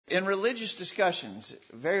in religious discussions,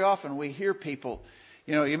 very often we hear people,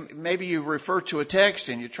 maybe you refer to a text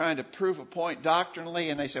and you're trying to prove a point doctrinally,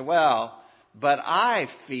 and they say, well, but I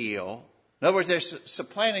feel. In other words, they're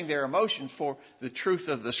supplanting their emotions for the truth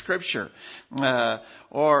of the Scripture.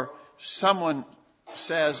 Or someone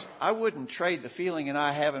says, I wouldn't trade the feeling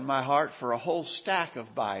I have in my heart for a whole stack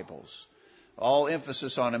of Bibles. All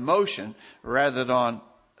emphasis on emotion rather than on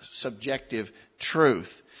subjective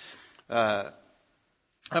truth. Rather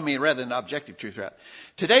than objective truth.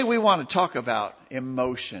 Today we want to talk about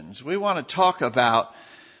emotions. We want to talk about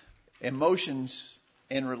emotions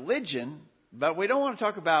in religion, but we don't want to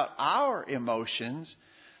talk about our emotions.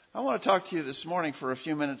 I want to talk to you this morning for a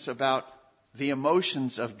few minutes about the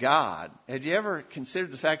emotions of God. Have you ever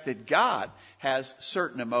considered the fact that God has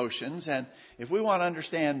certain emotions? And if we want to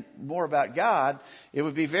understand more about God, it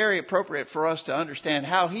would be very appropriate for us to understand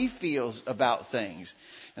how He feels about things.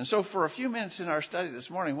 And so for a few minutes in our study this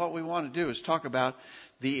morning, what we want to do is talk about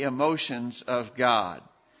the emotions of God.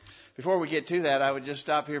 Before we get to that, I would just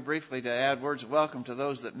stop here briefly to add words of welcome to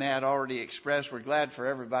those that Matt already expressed. We're glad for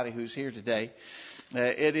everybody who's here today.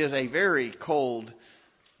 It is a very cold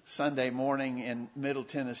Sunday morning in Middle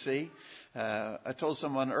Tennessee. I told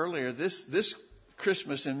someone earlier, this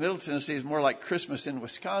Christmas in Middle Tennessee is more like Christmas in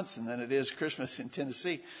Wisconsin than it is Christmas in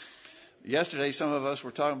Tennessee. Yesterday, some of us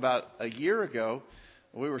were talking about a year ago.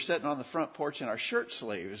 We were sitting on the front porch in our shirt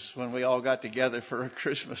sleeves when we all got together for a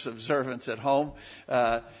Christmas observance at home.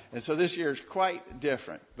 And so this year is quite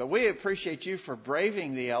different. But we appreciate you for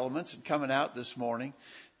braving the elements and coming out this morning,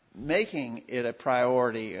 making it a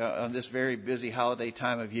priority on this very busy holiday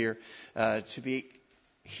time of year to be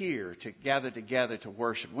here, to gather together to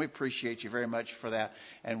worship. We appreciate you very much for that,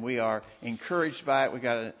 and we are encouraged by it. We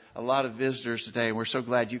got a lot of visitors today, and we're so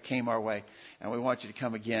glad you came our way, and we want you to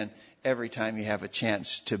come again every time you have a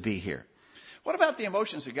chance to be here. What about the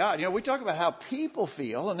emotions of God? We talk about how people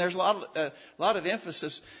feel, and there's a lot of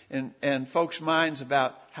emphasis in folks' minds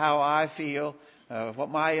about how I feel, what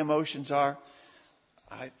my emotions are.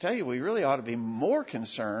 I tell you, we really ought to be more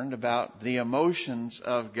concerned about the emotions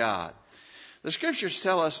of God. The Scriptures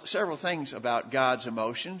tell us several things about God's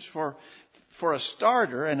emotions. For a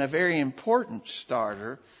starter, and a very important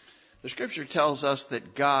starter, the Scripture tells us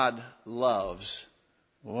that God loves.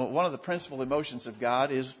 One of the principal emotions of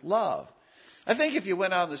God is love. I think if you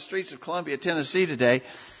went out on the streets of Columbia, Tennessee today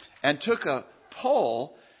and took a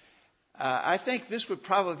poll, I think this would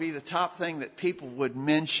probably be the top thing that people would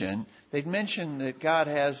mention. They'd mention that God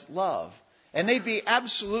has love. And they'd be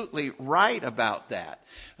absolutely right about that.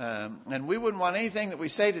 And we wouldn't want anything that we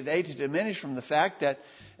say today to diminish from the fact that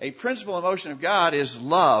a principal emotion of God is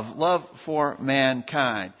love for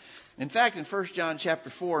mankind. In fact, in 1 John chapter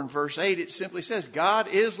 4 and verse 8, it simply says, God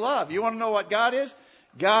is love. You want to know what God is?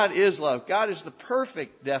 God is love. God is the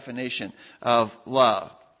perfect definition of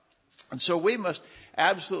love. And so we must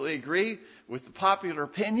absolutely agree with the popular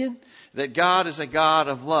opinion that God is a God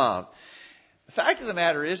of love. The fact of the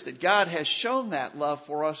matter is that God has shown that love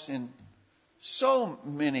for us in so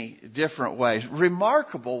many different ways,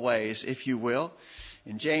 remarkable ways, if you will.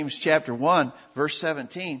 In James chapter 1, verse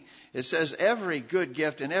 17, it says, every good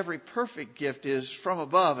gift and every perfect gift is from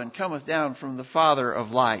above and cometh down from the Father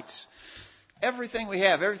of lights. Everything we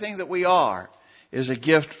have, everything that we are, is a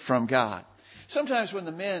gift from God. Sometimes when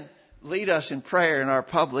the men lead us in prayer in our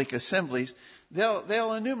public assemblies,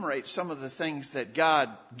 they'll enumerate some of the things that God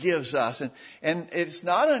gives us. And it's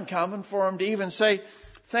not uncommon for them to even say,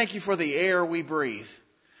 thank you for the air we breathe.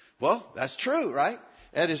 Well, that's true, right?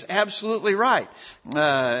 That is absolutely right.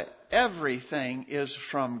 Everything is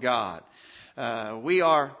from God. We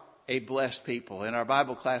are a blessed people. In our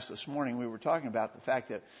Bible class this morning, we were talking about the fact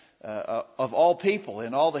that of all people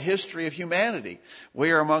in all the history of humanity,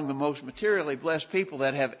 we are among the most materially blessed people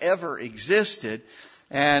that have ever existed.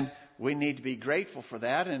 And we need to be grateful for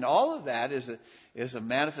that. And all of that is a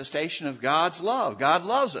manifestation of God's love. God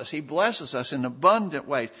loves us. He blesses us in abundant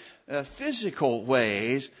ways, physical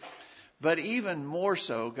ways. But even more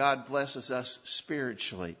so, God blesses us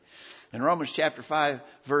spiritually. In Romans chapter 5,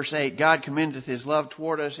 verse 8, God commendeth His love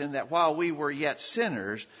toward us in that while we were yet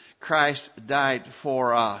sinners, Christ died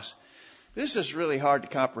for us. This is really hard to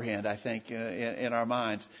comprehend, I think, in our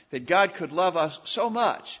minds, that God could love us so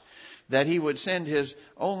much that He would send His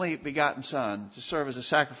only begotten Son to serve as a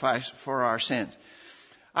sacrifice for our sins.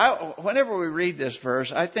 Whenever we read this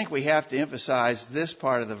verse, I think we have to emphasize this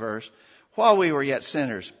part of the verse, while we were yet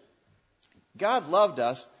sinners. God loved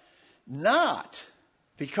us not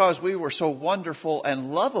because we were so wonderful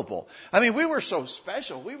and lovable. I mean, we were so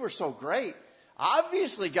special. We were so great.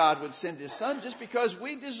 Obviously, God would send His Son just because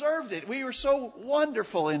we deserved it. We were so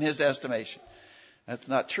wonderful in His estimation. That's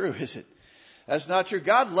not true, is it? That's not true.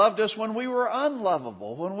 God loved us when we were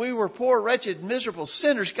unlovable. When we were poor, wretched, miserable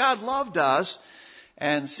sinners, God loved us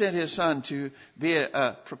and sent His Son to be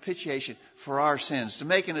a propitiation for our sins, to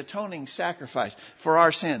make an atoning sacrifice for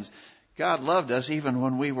our sins. God loved us even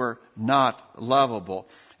when we were not lovable.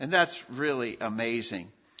 And that's really amazing.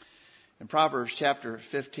 In Proverbs chapter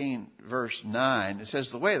 15, verse 9, it says,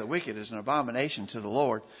 the way of the wicked is an abomination to the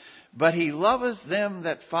Lord, but He loveth them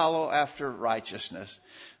that follow after righteousness.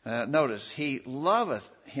 Notice, He loveth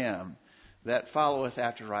him that followeth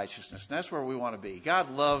after righteousness. And that's where we want to be.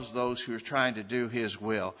 God loves those who are trying to do His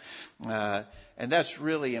will. And that's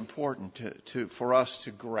really important for us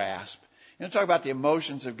to grasp. You know, talk about the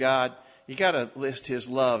emotions of God. You got to list His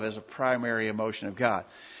love as a primary emotion of God.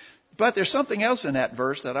 But there's something else in that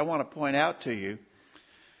verse that I want to point out to you.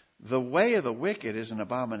 The way of the wicked is an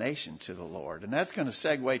abomination to the Lord. And that's going to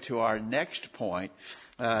segue to our next point.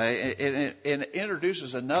 It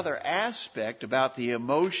introduces another aspect about the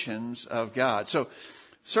emotions of God. So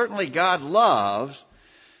certainly God loves,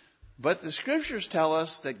 but the Scriptures tell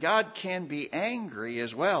us that God can be angry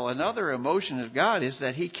as well. Another emotion of God is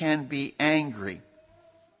that He can be angry.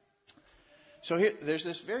 So here, there's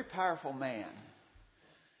this very powerful man.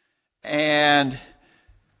 And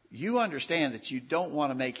you understand that you don't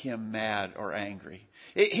want to make him mad or angry.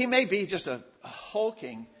 He may be just a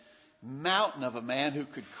hulking mountain of a man who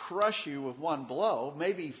could crush you with one blow,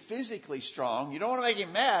 maybe physically strong. You don't want to make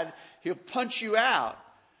him mad. He'll punch you out.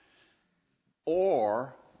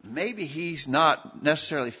 Or maybe he's not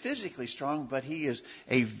necessarily physically strong, but he is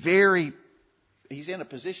he's in a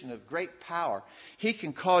position of great power. He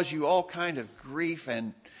can cause you all kind of grief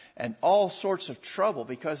and all sorts of trouble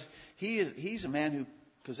because he's a man who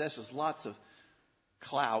possesses lots of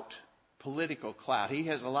clout, political clout. He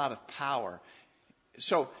has a lot of power.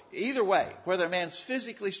 So either way, whether a man's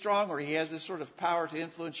physically strong or he has this sort of power to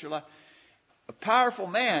influence your life, a powerful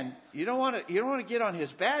man, you don't want to get on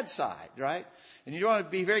his bad side, right? And you want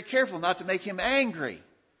to be very careful not to make him angry.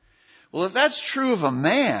 Well, if that's true of a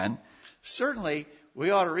man, certainly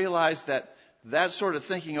we ought to realize that sort of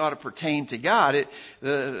thinking ought to pertain to God.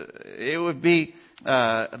 It would be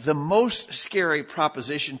the most scary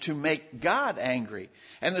proposition to make God angry.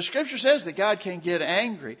 And the Scripture says that God can get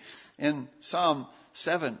angry. In Psalm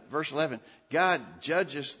 7, verse 11, God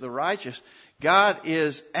judges the righteous. God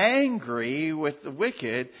is angry with the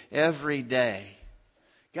wicked every day.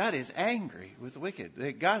 God is angry with the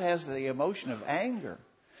wicked. God has the emotion of anger.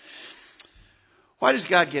 Why does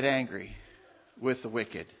God get angry with the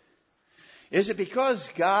wicked? Is it because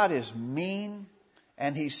God is mean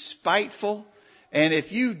and He's spiteful? And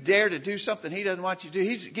if you dare to do something He doesn't want you to do,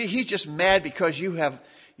 He's just mad because you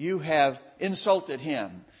have insulted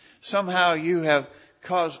Him. Somehow you have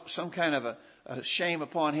caused some kind of a shame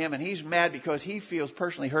upon Him, and He's mad because He feels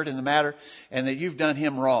personally hurt in the matter and that you've done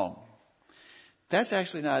Him wrong. That's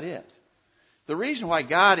actually not it. The reason why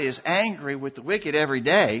God is angry with the wicked every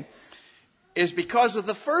day is because of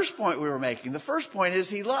the first point we were making. The first point is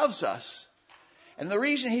He loves us. And the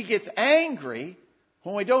reason He gets angry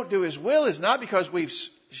when we don't do His will is not because we've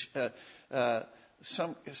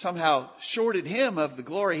somehow shorted Him of the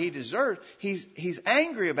glory He deserves. He's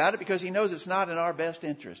angry about it because He knows it's not in our best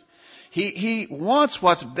interest. He wants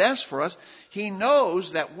what's best for us. He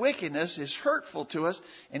knows that wickedness is hurtful to us,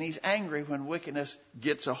 and He's angry when wickedness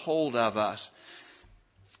gets a hold of us.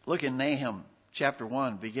 Look in Nahum chapter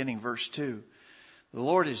 1, beginning verse 2. The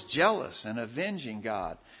Lord is jealous and avenging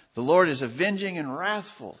God. The Lord is avenging and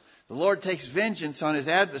wrathful. The Lord takes vengeance on His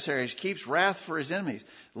adversaries, keeps wrath for His enemies.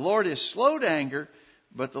 The Lord is slow to anger,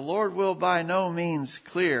 but the Lord will by no means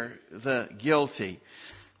clear the guilty.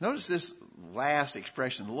 Notice this last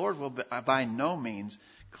expression. The Lord will by no means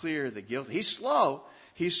clear the guilty. He's slow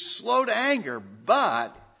to anger,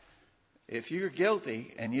 but if you're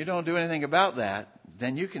guilty and you don't do anything about that,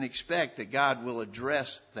 then you can expect that God will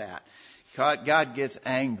address that. God gets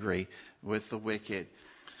angry with the wicked.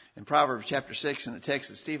 In Proverbs chapter 6, in the text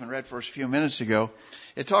that Stephen read for us a few minutes ago,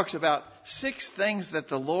 it talks about 6 things that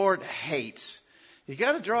the Lord hates. You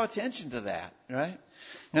got to draw attention to that, right?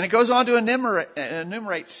 And it goes on to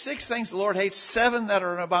enumerate 6 things the Lord hates, 7 that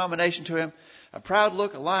are an abomination to Him: a proud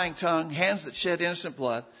look, a lying tongue, hands that shed innocent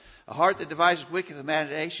blood, a heart that devises wicked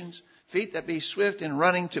imaginations, feet that be swift in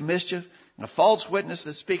running to mischief, a false witness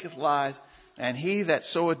that speaketh lies, and he that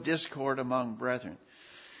soweth discord among brethren.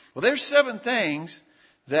 Well, there's 7 things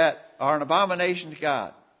that are an abomination to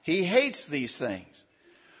God. He hates these things.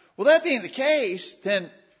 Well, that being the case,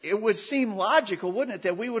 then it would seem logical, wouldn't it,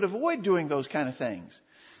 that we would avoid doing those kind of things.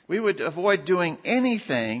 We would avoid doing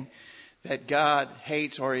anything that God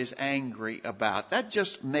hates or is angry about. That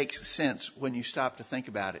just makes sense when you stop to think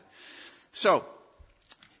about it. So,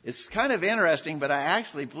 it's kind of interesting, but I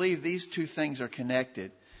actually believe these two things are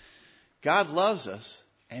connected. God loves us,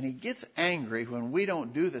 and He gets angry when we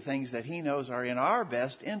don't do the things that He knows are in our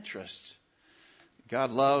best interests.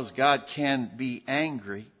 God loves, God can be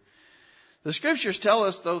angry. The Scriptures tell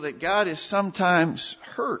us, though, that God is sometimes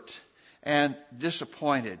hurt and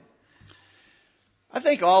disappointed. I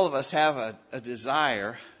think all of us have a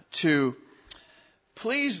desire to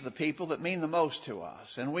please the people that mean the most to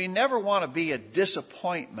us. And we never want to be a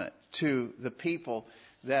disappointment to the people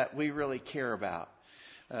that we really care about.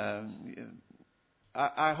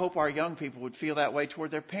 I hope our young people would feel that way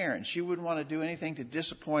toward their parents. You wouldn't want to do anything to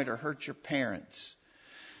disappoint or hurt your parents.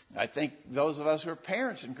 I think those of us who are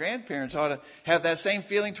parents and grandparents ought to have that same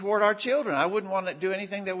feeling toward our children. I wouldn't want to do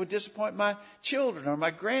anything that would disappoint my children or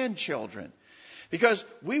my grandchildren. Because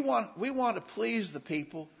we want to please the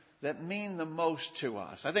people that mean the most to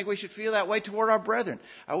us. I think we should feel that way toward our brethren.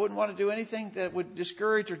 I wouldn't want to do anything that would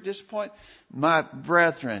discourage or disappoint my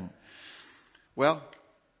brethren. Well,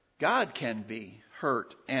 God can be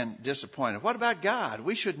hurt and disappointed. What about God?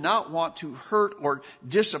 We should not want to hurt or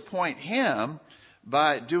disappoint Him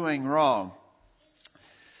by doing wrong.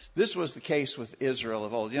 This was the case with Israel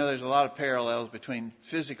of old. You know, there's a lot of parallels between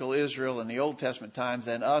physical Israel in the Old Testament times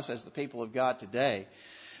and us as the people of God today.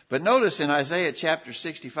 But notice in Isaiah chapter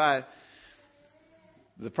 65,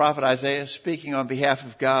 the prophet Isaiah speaking on behalf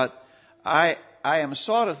of God, I am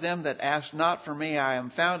sought of them that asked not for me. I am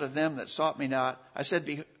found of them that sought me not. I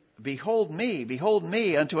said, behold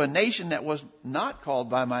me unto a nation that was not called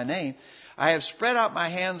by my name. I have spread out my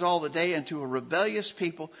hands all the day unto a rebellious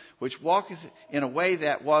people, which walketh in a way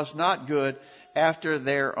that was not good after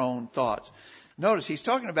their own thoughts. Notice he's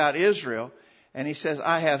talking about Israel, and he says,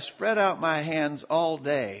 I have spread out my hands all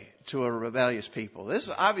day to a rebellious people. This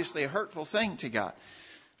is obviously a hurtful thing to God.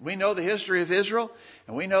 We know the history of Israel,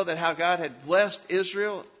 and we know that how God had blessed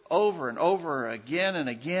Israel over and over again and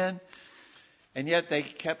again, and yet they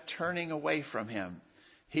kept turning away from Him.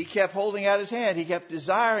 He kept holding out His hand. He kept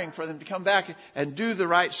desiring for them to come back and do the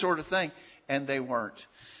right sort of thing. And they weren't.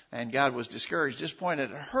 And God was discouraged,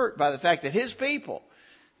 disappointed, and hurt by the fact that His people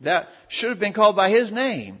that should have been called by His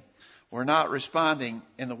name were not responding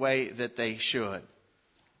in the way that they should.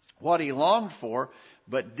 What He longed for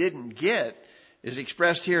but didn't get is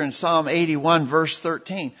expressed here in Psalm 81 verse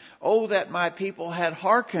 13. Oh, that my people had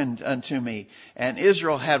hearkened unto me, and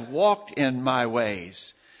Israel had walked in my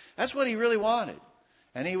ways. That's what He really wanted.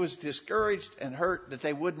 And He was discouraged and hurt that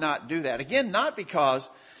they would not do that. Again, not because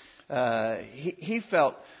he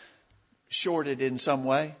felt shorted in some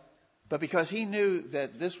way, but because He knew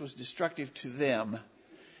that this was destructive to them.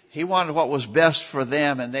 He wanted what was best for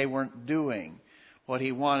them, and they weren't doing what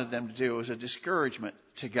He wanted them to do. It was a discouragement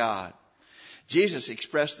to God. Jesus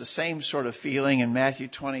expressed the same sort of feeling in Matthew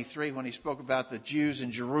 23 when He spoke about the Jews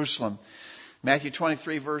in Jerusalem. Matthew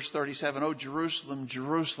 23 verse 37, O Jerusalem,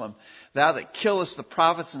 Jerusalem, thou that killest the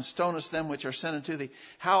prophets and stonest them which are sent unto thee,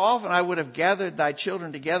 how often I would have gathered thy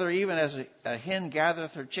children together, even as a hen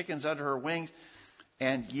gathereth her chickens under her wings,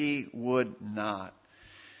 and ye would not.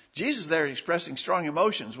 Jesus there is expressing strong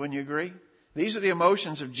emotions, wouldn't you agree? These are the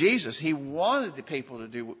emotions of Jesus. He wanted the people to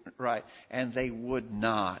do right, and they would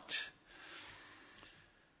not.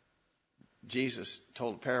 Jesus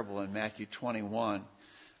told a parable in Matthew 21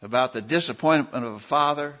 about the disappointment of a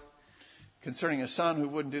father concerning a son who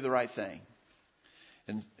wouldn't do the right thing.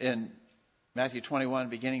 In Matthew 21,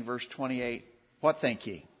 beginning verse 28, what think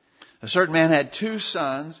ye? A certain man had 2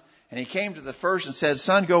 sons, and he came to the first and said,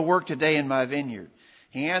 Son, go work today in my vineyard.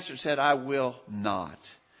 He answered, said, I will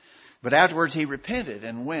not. But afterwards he repented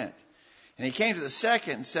and went. And he came to the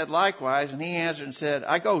second and said likewise, and he answered and said,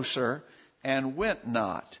 I go, sir, and went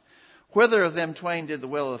not. Whither of them twain did the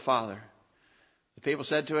will of the Father? The people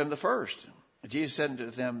said to him, the first. Jesus said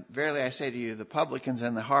unto them, Verily I say to you, the publicans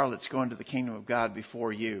and the harlots go into the kingdom of God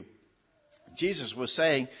before you. Jesus was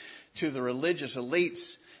saying to the religious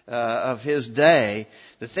elites of His day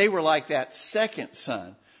that they were like that second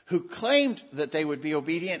son who claimed that they would be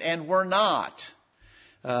obedient and were not.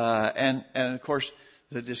 And of course,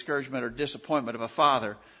 the discouragement or disappointment of a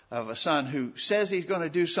father, of a son who says he's going to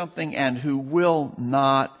do something and who will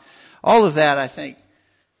not. All of that, I think,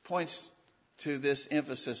 points to this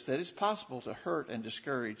emphasis that it's possible to hurt and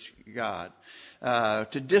discourage God,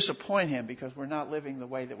 to disappoint Him because we're not living the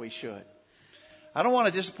way that we should. I don't want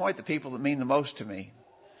to disappoint the people that mean the most to me.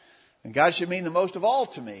 And God should mean the most of all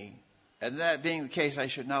to me. And that being the case, I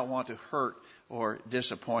should not want to hurt or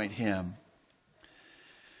disappoint Him.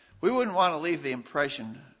 We wouldn't want to leave the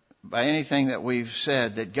impression by anything that we've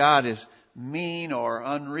said that God is mean or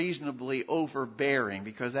unreasonably overbearing,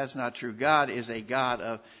 because that's not true. God is a God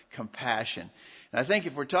of compassion. And I think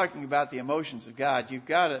if we're talking about the emotions of God,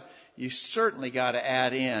 you certainly got to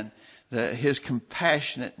add in His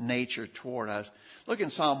compassionate nature toward us. Look in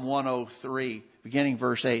Psalm 103, beginning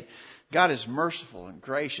verse 8. God is merciful and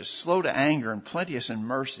gracious, slow to anger and plenteous in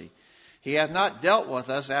mercy. He hath not dealt with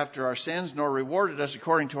us after our sins, nor rewarded us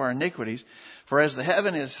according to our iniquities. For as the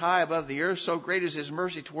heaven is high above the earth, so great is His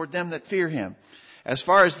mercy toward them that fear Him. As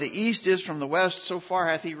far as the east is from the west, so far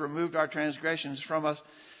hath He removed our transgressions from us.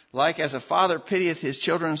 Like as a father pitieth his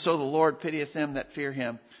children, so the Lord pitieth them that fear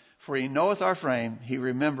Him. For He knoweth our frame, He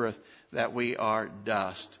remembereth that we are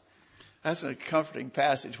dust. That's a comforting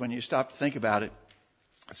passage when you stop to think about it.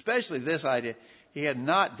 Especially this idea, He had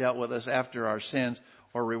not dealt with us after our sins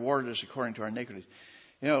or rewarded us according to our iniquities.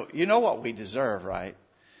 You know what we deserve, right?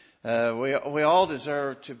 We all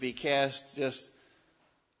deserve to be cast just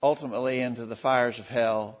ultimately into the fires of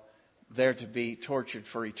hell, there to be tortured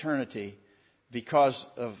for eternity because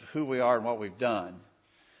of who we are and what we've done.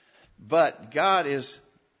 But God is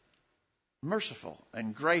merciful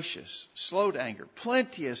and gracious, slow to anger,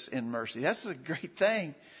 plenteous in mercy. That's a great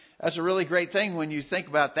thing. That's a really great thing when you think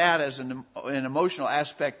about that as an emotional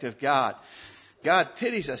aspect of God. God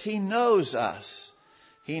pities us. He knows us.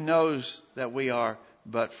 He knows that we are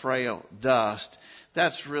but frail dust.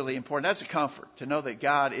 That's really important. That's a comfort to know that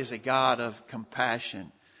God is a God of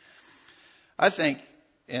compassion. I think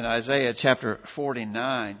in Isaiah chapter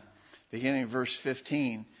 49, beginning verse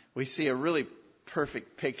 15, we see a really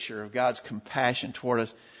perfect picture of God's compassion toward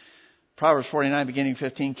us. Proverbs 49, beginning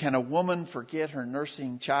 15, can a woman forget her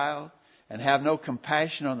nursing child and have no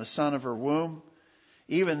compassion on the son of her womb?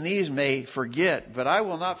 Even these may forget, but I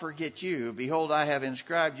will not forget you. Behold, I have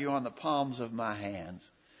inscribed you on the palms of my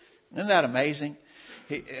hands. Isn't that amazing?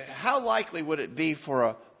 How likely would it be for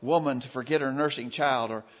a woman to forget her nursing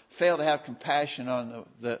child or fail to have compassion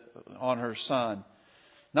on her son?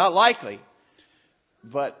 Not likely.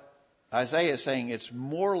 But Isaiah is saying it's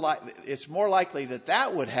more likely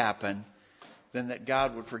that would happen than that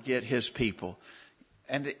God would forget His people.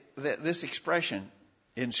 And this expression,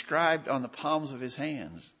 inscribed on the palms of His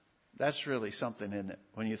hands, that's really something, isn't it?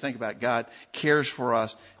 When you think about God cares for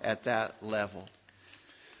us at that level.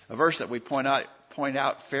 A verse that we point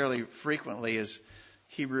out fairly frequently is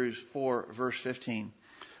Hebrews 4, verse 15.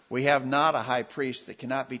 We have not a high priest that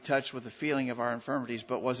cannot be touched with the feeling of our infirmities,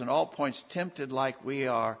 but was in all points tempted like we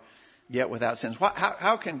are, yet without sins.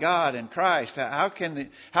 How can God and Christ, how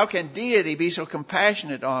can deity be so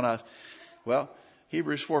compassionate on us? Well,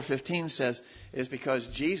 Hebrews 4:15 says is because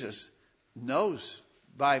Jesus knows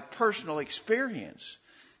by personal experience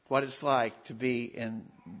what it's like to be in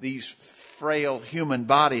these frail human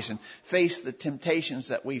bodies and face the temptations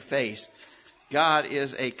that we face. God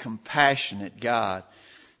is a compassionate God,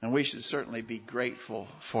 and we should certainly be grateful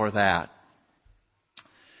for that.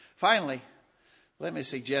 Finally, let me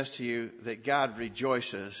suggest to you that God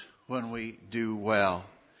rejoices when we do well.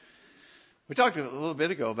 We talked a little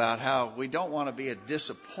bit ago about how we don't want to be a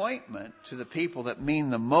disappointment to the people that mean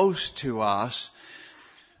the most to us.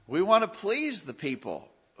 We want to please the people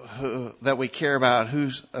that we care about,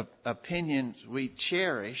 whose opinions we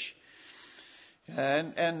cherish.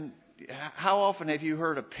 And how often have you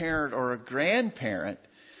heard a parent or a grandparent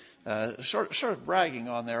sort of bragging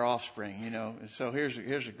on their offspring? So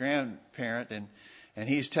here's a grandparent, and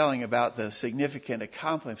he's telling about the significant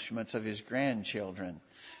accomplishments of his grandchildren.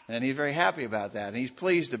 And he's very happy about that. And he's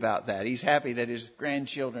pleased about that. He's happy that his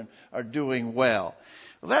grandchildren are doing well.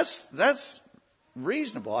 Well, that's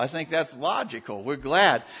reasonable. I think that's logical. We're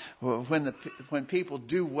glad when people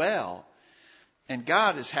do well. And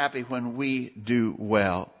God is happy when we do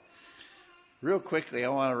well. Real quickly, I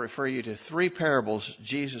want to refer you to 3 parables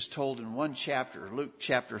Jesus told in one chapter, Luke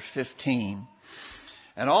chapter 15.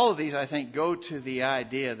 And all of these, I think, go to the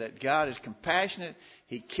idea that God is compassionate,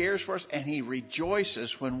 He cares for us, and He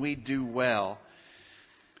rejoices when we do well.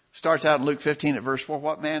 Starts out in Luke 15 at verse 4.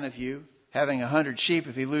 What man of you, having 100 sheep,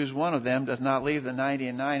 if he lose one of them, doth not leave the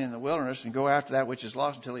 99 in the wilderness and go after that which is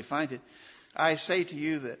lost until he find it? I say to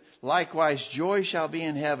you that likewise joy shall be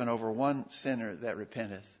in heaven over one sinner that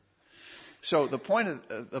repenteth. So the point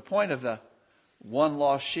of the one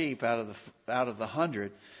lost sheep out of the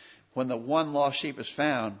 100, when the one lost sheep is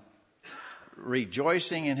found,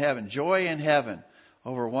 rejoicing in heaven, joy in heaven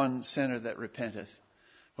over one sinner that repenteth.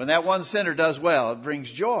 When that one sinner does well, it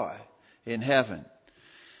brings joy in heaven.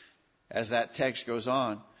 As that text goes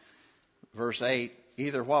on, verse 8,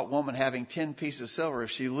 either what woman having 10 pieces of silver, if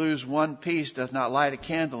she lose one piece, doth not light a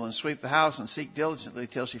candle and sweep the house and seek diligently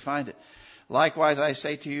till she find it? Likewise, I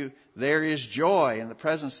say to you, there is joy in the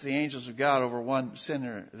presence of the angels of God over one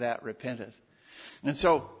sinner that repenteth. And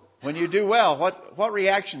so, when you do well, what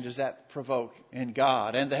reaction does that provoke in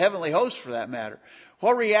God and the heavenly host for that matter?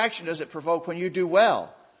 What reaction does it provoke when you do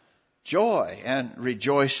well? Joy and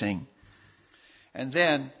rejoicing. And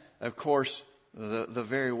then, of course, the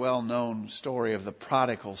very well-known story of the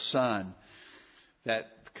prodigal son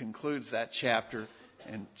that concludes that chapter.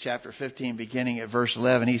 In chapter 15, beginning at verse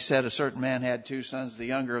 11, he said, a certain man had 2 sons. The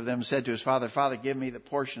younger of them said to his father, Father, give me the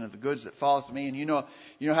portion of the goods that falleth to me. And you know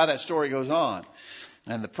how that story goes on.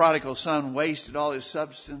 And the prodigal son wasted all his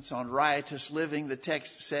substance on riotous living, the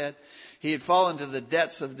text said. He had fallen to the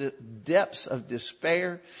depths of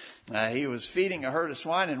despair. He was feeding a herd of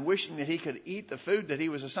swine and wishing that he could eat the food that he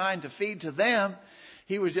was assigned to feed to them.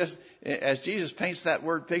 He was just, as Jesus paints that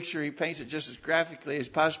word picture, he paints it just as graphically as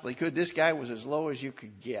possibly could. This guy was as low as you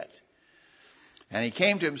could get. And he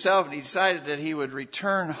came to himself and he decided that he would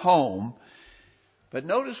return home. But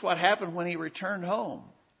notice what happened when he returned home.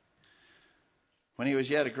 When he was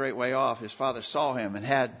yet a great way off, his father saw him and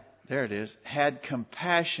had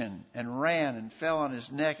compassion and ran and fell on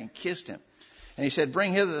his neck and kissed him. And he said,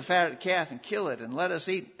 bring hither the fatted calf and kill it, and let us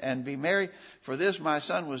eat and be merry. For this my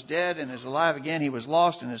son was dead and is alive again. He was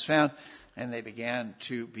lost and is found. And they began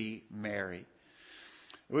to be merry.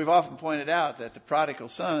 We've often pointed out that the prodigal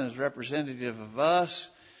son is representative of us,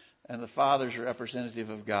 and the father's representative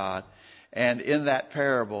of God. And in that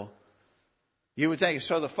parable, you would think,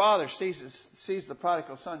 so the father sees the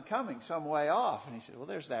prodigal son coming some way off. And he said, well,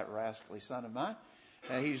 there's that rascally son of mine.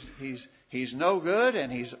 He's no good,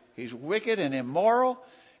 and he's wicked and immoral,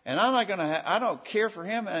 and I don't care for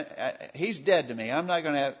him. He's dead to me.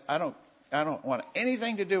 I don't want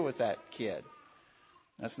anything to do with that kid.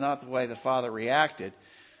 That's not the way the father reacted.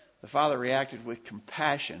 The father reacted with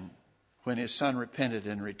compassion when his son repented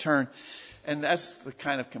and returned. And that's the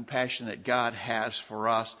kind of compassion that God has for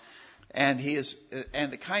us. And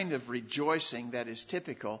the kind of rejoicing that is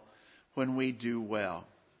typical when we do well.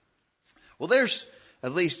 Well, there's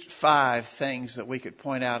at least 5 things that we could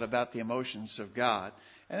point out about the emotions of God.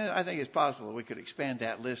 And I think it's possible that we could expand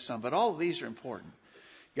that list some, but all of these are important.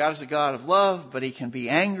 God is a God of love, but he can be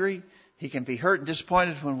angry. He can be hurt and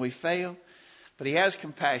disappointed when we fail, but he has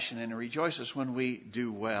compassion and he rejoices when we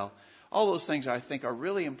do well. All those things I think are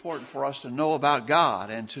really important for us to know about God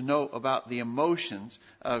and to know about the emotions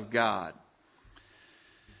of God.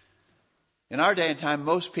 In our day and time,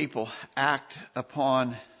 most people act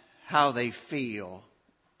upon how they feel,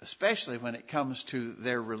 especially when it comes to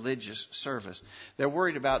their religious service. They're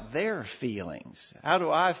worried about their feelings. How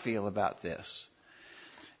do I feel about this?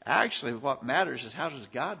 Actually, what matters is how does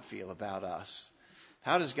God feel about us?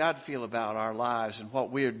 How does God feel about our lives and what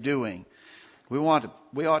we're doing? We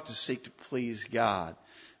ought to seek to please God.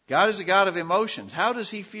 God is a God of emotions. How does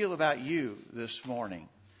he feel about you this morning?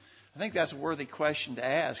 I think that's a worthy question to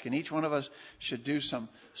ask, and each one of us should do some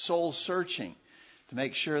soul searching to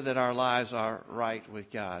make sure that our lives are right with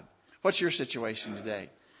God. What's your situation today?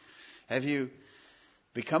 Have you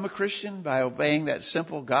become a Christian by obeying that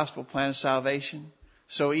simple gospel plan of salvation,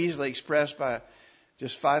 so easily expressed by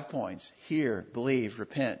just 5 points? Hear, believe,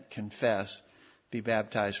 repent, confess, be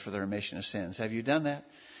baptized for the remission of sins. Have you done that?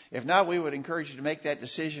 If not, we would encourage you to make that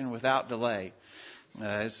decision without delay.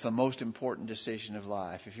 It's the most important decision of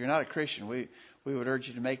life. If you're not a Christian, we would urge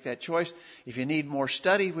you to make that choice. If you need more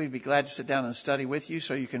study, we'd be glad to sit down and study with you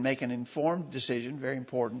so you can make an informed decision. Very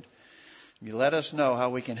important. You let us know how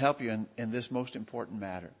we can help you in this most important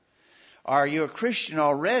matter. Are you a Christian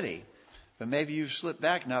already? But maybe you've slipped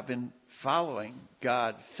back, not been following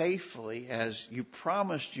God faithfully as you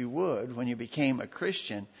promised you would when you became a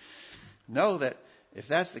Christian. Know that if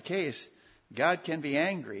that's the case, God can be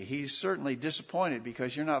angry. He's certainly disappointed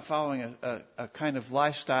because you're not following a kind of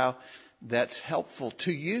lifestyle that's helpful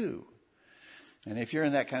to you. And if you're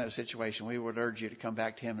in that kind of situation, we would urge you to come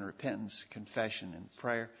back to him in repentance, confession, and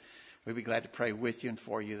prayer. We'd be glad to pray with you and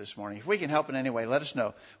for you this morning. If we can help in any way, let us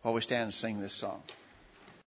know while we stand and sing this song.